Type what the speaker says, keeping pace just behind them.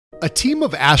A team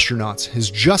of astronauts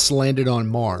has just landed on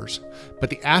Mars, but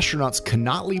the astronauts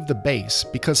cannot leave the base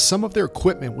because some of their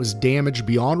equipment was damaged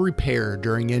beyond repair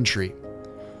during entry.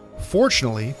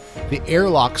 Fortunately, the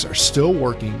airlocks are still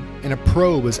working and a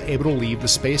probe is able to leave the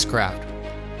spacecraft.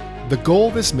 The goal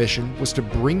of this mission was to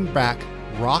bring back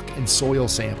rock and soil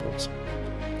samples.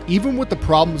 Even with the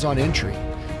problems on entry,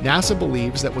 NASA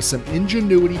believes that with some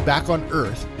ingenuity back on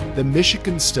Earth, the mission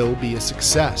can still be a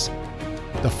success.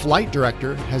 The flight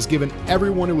director has given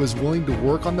everyone who is willing to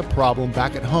work on the problem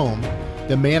back at home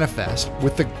the manifest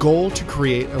with the goal to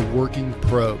create a working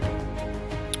probe.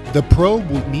 The probe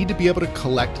will need to be able to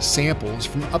collect samples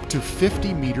from up to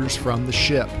 50 meters from the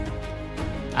ship.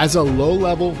 As a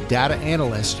low-level data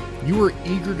analyst, you are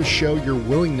eager to show your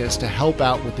willingness to help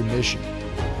out with the mission.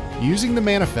 Using the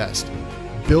manifest,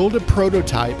 build a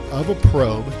prototype of a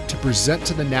probe to present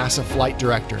to the NASA flight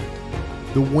director.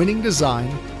 The winning design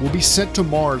will be sent to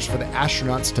Mars for the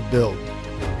astronauts to build.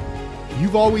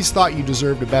 You've always thought you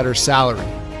deserved a better salary.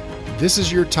 This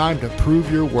is your time to prove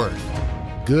your worth.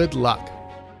 Good luck.